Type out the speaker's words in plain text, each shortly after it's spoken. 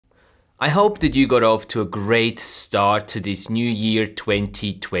I hope that you got off to a great start to this new year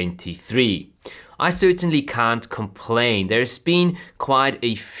 2023. I certainly can't complain. There's been quite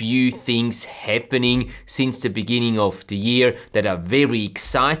a few things happening since the beginning of the year that are very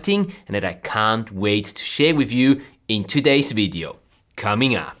exciting and that I can't wait to share with you in today's video.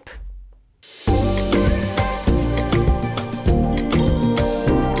 Coming up.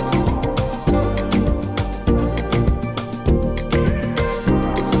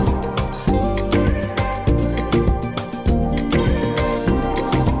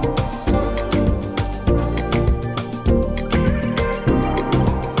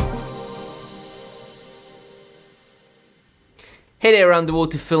 Hey there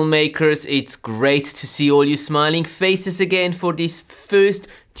underwater filmmakers, it's great to see all you smiling faces again for this first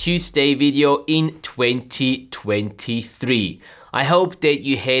Tuesday video in 2023. I hope that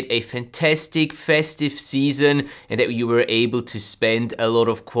you had a fantastic festive season and that you were able to spend a lot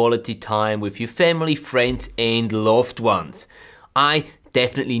of quality time with your family, friends and loved ones. I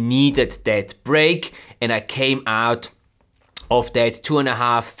definitely needed that break and I came out of that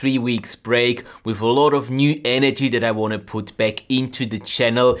 2.5-3 weeks break with a lot of new energy that I want to put back into the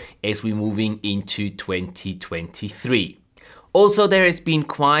channel as we're moving into 2023. Also, there has been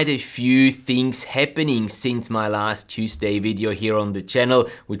quite a few things happening since my last Tuesday video here on the channel,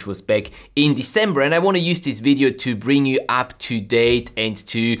 which was back in December. And I want to use this video to bring you up to date and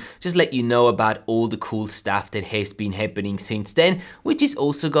to just let you know about all the cool stuff that has been happening since then, which is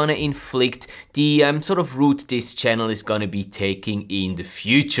also gonna inflict the sort of route this channel is gonna be taking in the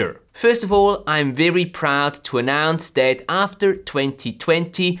future. First of all, I'm very proud to announce that after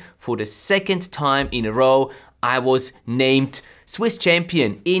 2020, for the second time in a row, I was named Swiss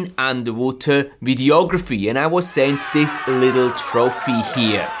champion in underwater videography and I was sent this little trophy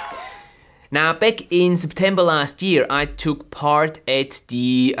here. Now, back in September last year, I took part at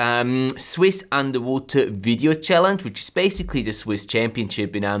the Swiss Underwater Video Challenge, which is basically the Swiss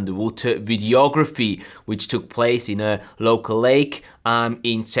Championship in underwater videography, which took place in a local lake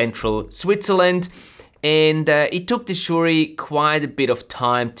in central Switzerland. And it took the jury quite a bit of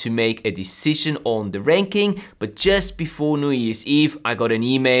time to make a decision on the ranking, but just before New Year's Eve I got an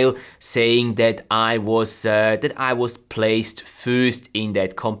email saying that I was placed first in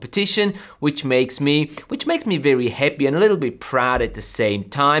that competition, which makes me very happy and a little bit proud at the same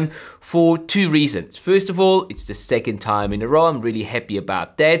time for two reasons. First of all, it's the second time in a row. I'm really happy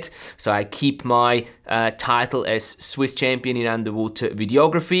about that. So I keep my title as Swiss champion in underwater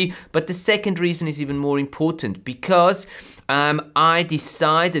videography. But the second reason is even more important because I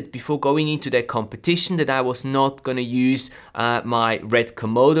decided before going into that competition that I was not going to use my Red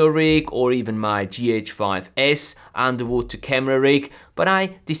Komodo rig or even my GH5S underwater camera rig, but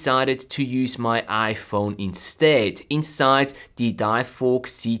I decided to use my iPhone instead inside the Divefork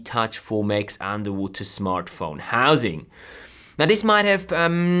C-Touch 4 Max underwater smartphone housing. Now this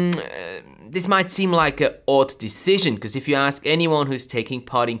might seem like an odd decision because if you ask anyone who's taking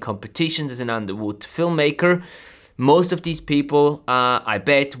part in competitions as an underwater filmmaker, most of these people, I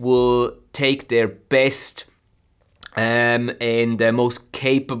bet, will take their best and their most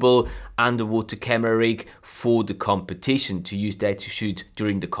capable underwater camera rig for the competition, to use that to shoot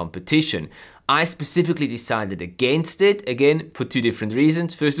during the competition. I specifically decided against it, again, for two different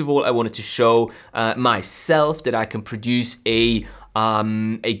reasons. First of all, I wanted to show myself that I can produce a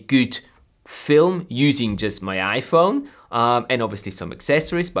good film using just my iPhone and obviously some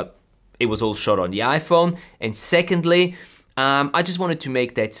accessories, but it was all shot on the iPhone. And secondly, I just wanted to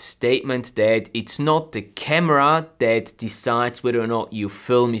make that statement that it's not the camera that decides whether or not your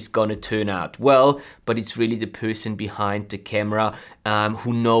film is gonna turn out well, but it's really the person behind the camera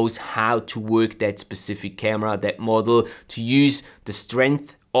who knows how to work that specific camera, that model, to use the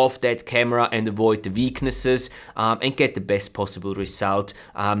strength of that camera and avoid the weaknesses and get the best possible result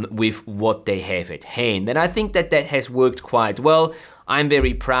with what they have at hand. And I think that that has worked quite well. I'm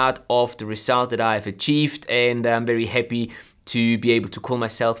very proud of the result that I've achieved and I'm very happy to be able to call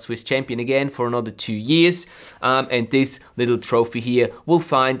myself Swiss champion again for another 2 years. And this little trophy here will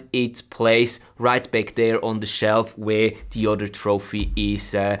find its place right back there on the shelf where the other trophy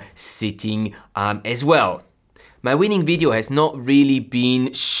is sitting as well. My winning video has not really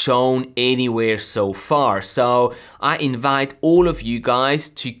been shown anywhere so far, so I invite all of you guys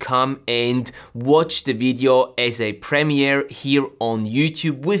to come and watch the video as a premiere here on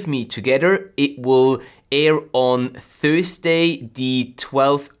YouTube with me together. It will air on Thursday, the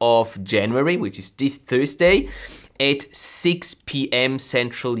 12th of January, which is this Thursday, at 6 p.m.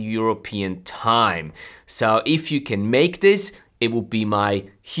 Central European Time. So if you can make this, it would be my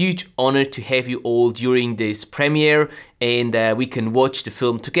huge honor to have you all during this premiere, and we can watch the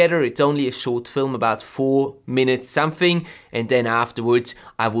film together. It's only a short film, about 4 minutes something, and then afterwards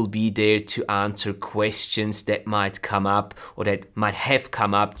I will be there to answer questions that might come up or that might have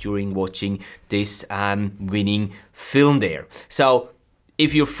come up during watching this winning film there. So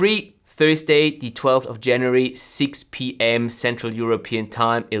if you're free, Thursday, the 12th of January, 6 p.m. Central European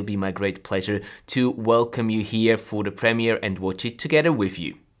time, it'll be my great pleasure to welcome you here for the premiere and watch it together with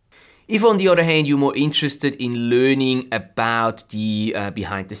you. If on the other hand you're more interested in learning about the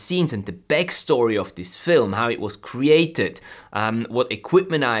behind the scenes and the backstory of this film, how it was created, what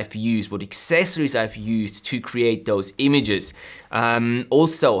equipment I've used, what accessories I've used to create those images,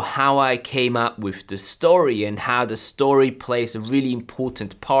 also how I came up with the story and how the story plays a really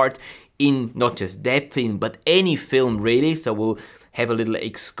important part in not just that film but any film really, so we'll have a little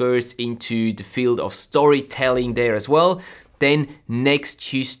excursus into the field of storytelling there as well, then next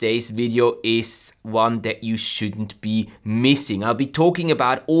Tuesday's video is one that you shouldn't be missing. I'll be talking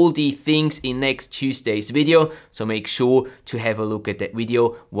about all the things in next Tuesday's video, so make sure to have a look at that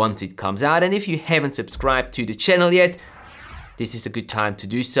video once it comes out. And if you haven't subscribed to the channel yet, this is a good time to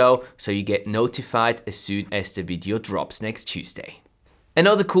do so, so you get notified as soon as the video drops next Tuesday.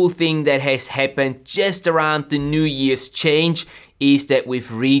 Another cool thing that has happened just around the New Year's change is that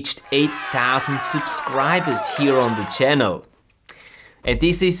we've reached 8,000 subscribers here on the channel. And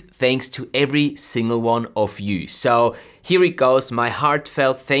this is thanks to every single one of you. So here it goes, my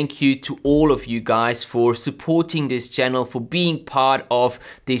heartfelt thank you to all of you guys for supporting this channel, for being part of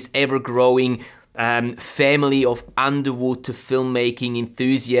this ever-growing family of underwater filmmaking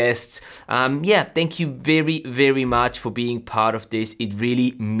enthusiasts. Yeah, thank you very, very much for being part of this. It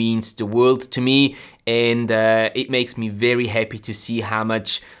really means the world to me, and it makes me very happy to see how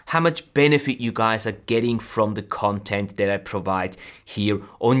much benefit you guys are getting from the content that I provide here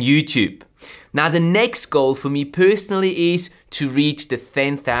on YouTube. Now the next goal for me personally is to reach the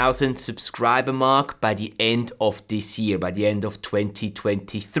 10,000 subscriber mark by the end of this year, by the end of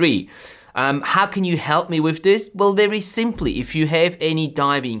 2023. How can you help me with this? Well, very simply, if you have any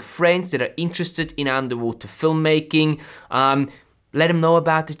diving friends that are interested in underwater filmmaking, let them know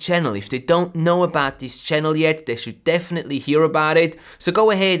about the channel. If they don't know about this channel yet, they should definitely hear about it. So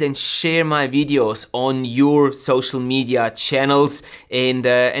go ahead and share my videos on your social media channels and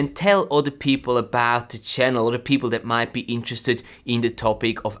tell other people about the channel, other people that might be interested in the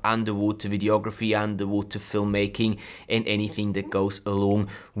topic of underwater videography, underwater filmmaking, and anything that goes along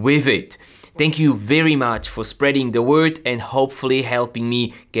with it. Thank you very much for spreading the word and hopefully helping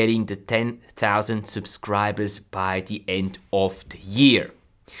me getting the 10,000 subscribers by the end of the year.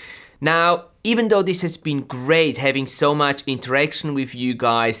 Now, even though this has been great having so much interaction with you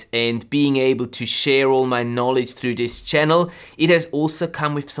guys and being able to share all my knowledge through this channel, it has also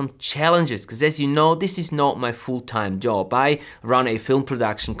come with some challenges, because as you know, this is not my full-time job. I run a film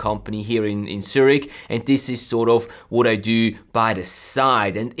production company here in Zurich, and this is sort of what I do by the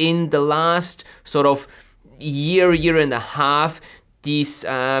side. And in the last sort of year and a half,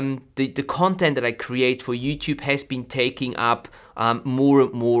 the content that I create for YouTube has been taking up more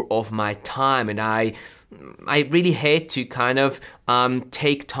and more of my time, and I really had to kind of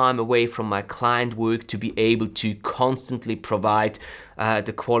take time away from my client work to be able to constantly provide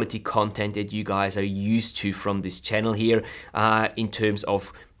the quality content that you guys are used to from this channel here, in terms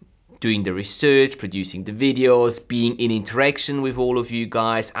of doing the research, producing the videos, being in interaction with all of you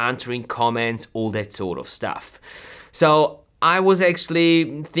guys, answering comments, all that sort of stuff. So I was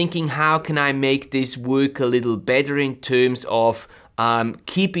actually thinking, how can I make this work a little better in terms of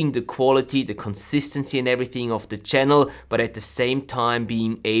keeping the quality, the consistency and everything of the channel, but at the same time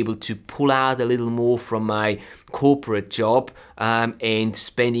being able to pull out a little more from my corporate job and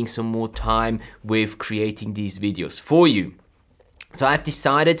spending some more time with creating these videos for you. So I've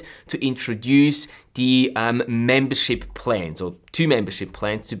decided to introduce the membership plans, or 2 membership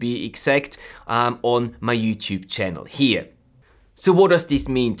plans to be exact, on my YouTube channel here. So what does this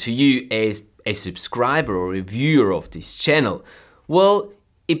mean to you as a subscriber or a viewer of this channel? Well,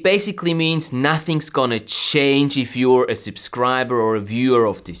 it basically means nothing's gonna change if you're a subscriber or a viewer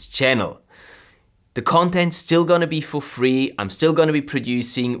of this channel. The content's still gonna be for free. I'm still gonna be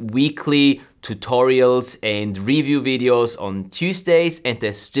producing weekly tutorials and review videos on Tuesdays, and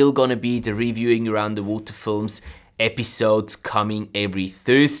there's still gonna be the reviewing your underwater films episodes coming every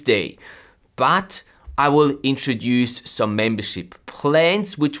Thursday. But I will introduce some membership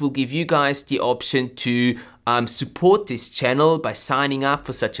plans which will give you guys the option to support this channel by signing up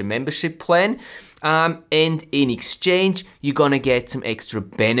for such a membership plan. And in exchange, you're gonna get some extra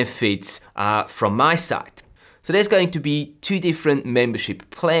benefits from my side. So there's going to be 2 different membership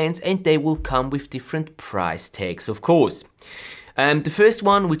plans, and they will come with different price tags, of course. The first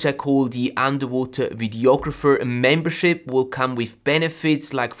one, which I call the Underwater Videographer membership, will come with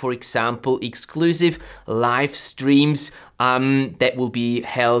benefits like, for example, exclusive live streams that will be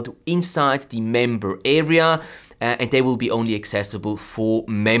held inside the member area. And they will be only accessible for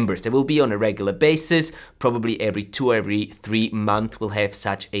members. They will be on a regular basis, probably every 2 or every 3 months we'll have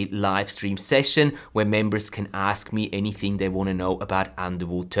such a live stream session where members can ask me anything they want to know about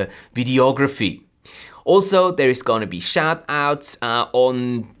underwater videography. Also, there is going to be shout outs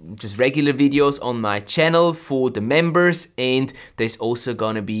on just regular videos on my channel for the members, and there's also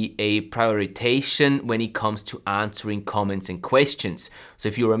going to be a prioritization when it comes to answering comments and questions. So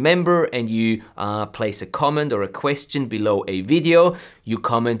if you're a member and you place a comment or a question below a video, your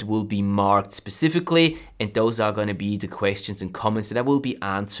comment will be marked specifically, and those are going to be the questions and comments that I will be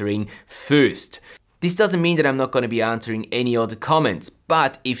answering first. This doesn't mean that I'm not going to be answering any other comments,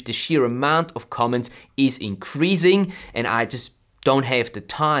 but if the sheer amount of comments is increasing and I just won't have the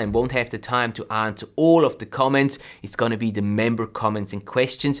time to answer all of the comments, it's going to be the member comments and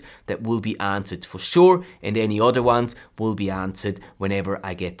questions that will be answered for sure, and any other ones will be answered whenever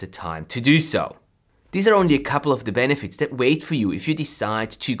I get the time to do so. These are only a couple of the benefits that wait for you if you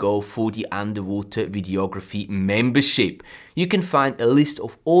decide to go for the Underwater Videography membership. You can find a list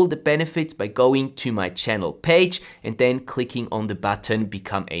of all the benefits by going to my channel page and then clicking on the button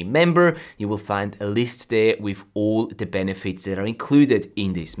Become a Member. You will find a list there with all the benefits that are included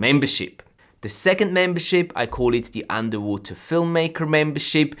in this membership. The second membership, I call it the Underwater Filmmaker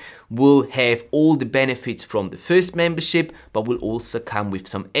membership, will have all the benefits from the first membership, but will also come with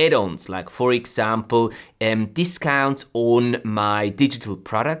some add-ons, like for example, discounts on my digital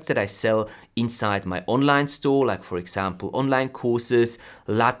products that I sell inside my online store, like for example, online courses,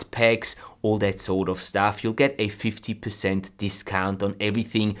 LUT packs, all that sort of stuff. You'll get a 50% discount on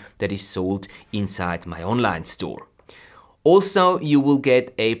everything that is sold inside my online store. Also, you will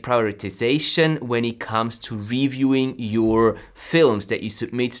get a prioritization when it comes to reviewing your films that you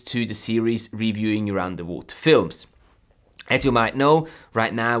submit to the series Reviewing Your Underwater Films. As you might know,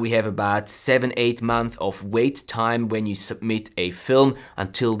 right now we have about 7-8 months of wait time when you submit a film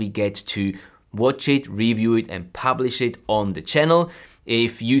until we get to watch it, review it and publish it on the channel.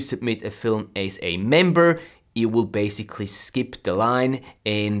 If you submit a film as a member, you will basically skip the line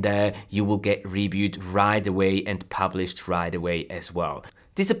and you will get reviewed right away and published right away as well.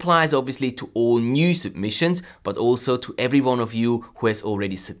 This applies obviously to all new submissions, but also to every one of you who has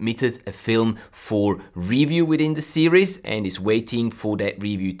already submitted a film for review within the series and is waiting for that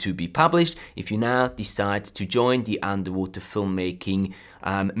review to be published. If you now decide to join the Underwater Filmmaking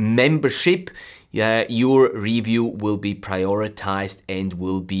membership, your review will be prioritized and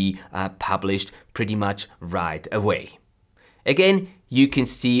will be published pretty much right away. Again, you can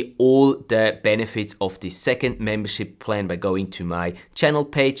see all the benefits of this second membership plan by going to my channel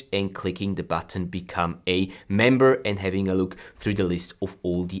page and clicking the button Become a Member and having a look through the list of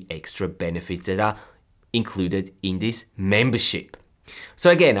all the extra benefits that are included in this membership. So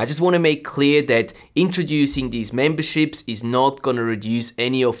again, I just want to make clear that introducing these memberships is not going to reduce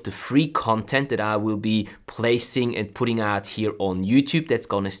any of the free content that I will be placing and putting out here on YouTube. That's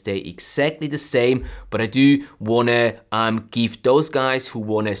going to stay exactly the same, but I do want to give those guys who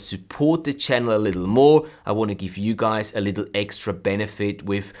want to support the channel a little more, I want to give you guys a little extra benefit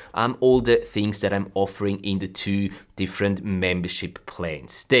with all the things that I'm offering in the 2 different membership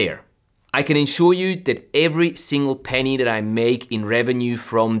plans there. I can assure you that every single penny that I make in revenue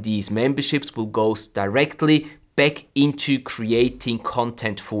from these memberships will go directly back into creating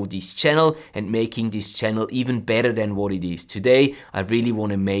content for this channel and making this channel even better than what it is today. I really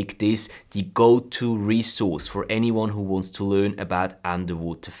want to make this the go-to resource for anyone who wants to learn about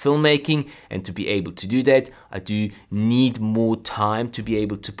underwater filmmaking, and to be able to do that, I do need more time to be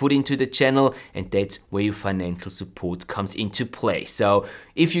able to put into the channel, and that's where your financial support comes into play. So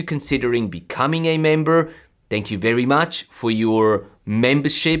if you're considering becoming a member, thank you very much for your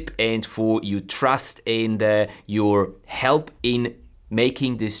membership and for your trust and your help in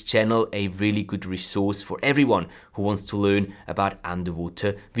making this channel a really good resource for everyone who wants to learn about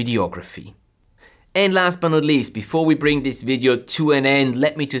underwater videography. And last but not least, before we bring this video to an end,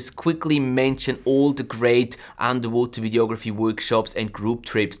 let me just quickly mention all the great underwater videography workshops and group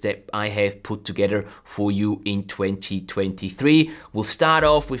trips that I have put together for you in 2023. We'll start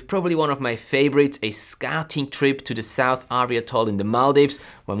off with probably one of my favorites, a scouting trip to the South Ari Atoll in the Maldives,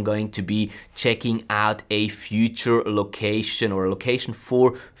 where I'm going to be checking out a future location or a location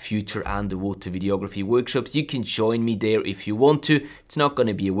for future underwater videography workshops. You can join me there if you want to. It's not going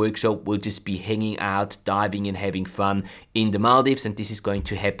to be a workshop, we'll just be hanging out, diving and having fun in the Maldives, and this is going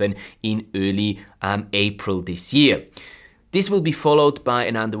to happen in early April this year. This will be followed by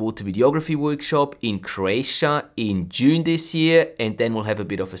an underwater videography workshop in Croatia in June this year, and then we'll have a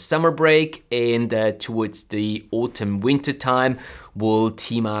bit of a summer break, and towards the autumn winter time we'll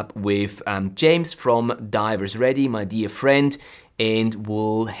team up with James from Divers Ready, my dear friend, and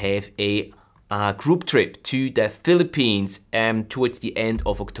we'll have a group trip to the Philippines towards the end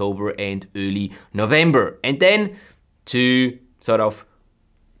of October and early November. And then to sort of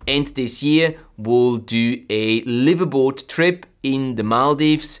end this year, we'll do a liveaboard trip in the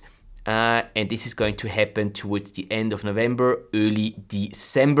Maldives, and this is going to happen towards the end of November, early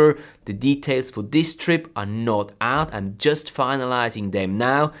December. The details for this trip are not out. I'm just finalizing them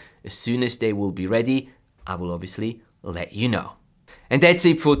now. As soon as they will be ready, I will obviously let you know. And that's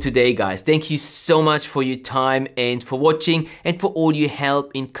it for today, guys. Thank you so much for your time and for watching, and for all your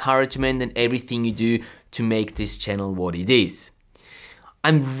help, encouragement, and everything you do to make this channel what it is.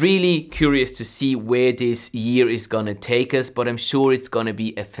 I'm really curious to see where this year is gonna take us, but I'm sure it's gonna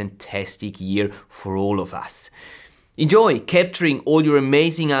be a fantastic year for all of us. Enjoy capturing all your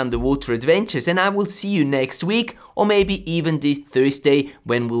amazing underwater adventures, and I will see you next week, or maybe even this Thursday,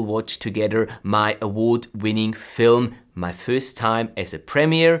 when we'll watch together my award-winning film, my first time as a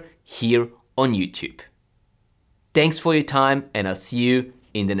premiere here on YouTube. Thanks for your time, and I'll see you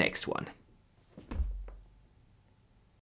in the next one.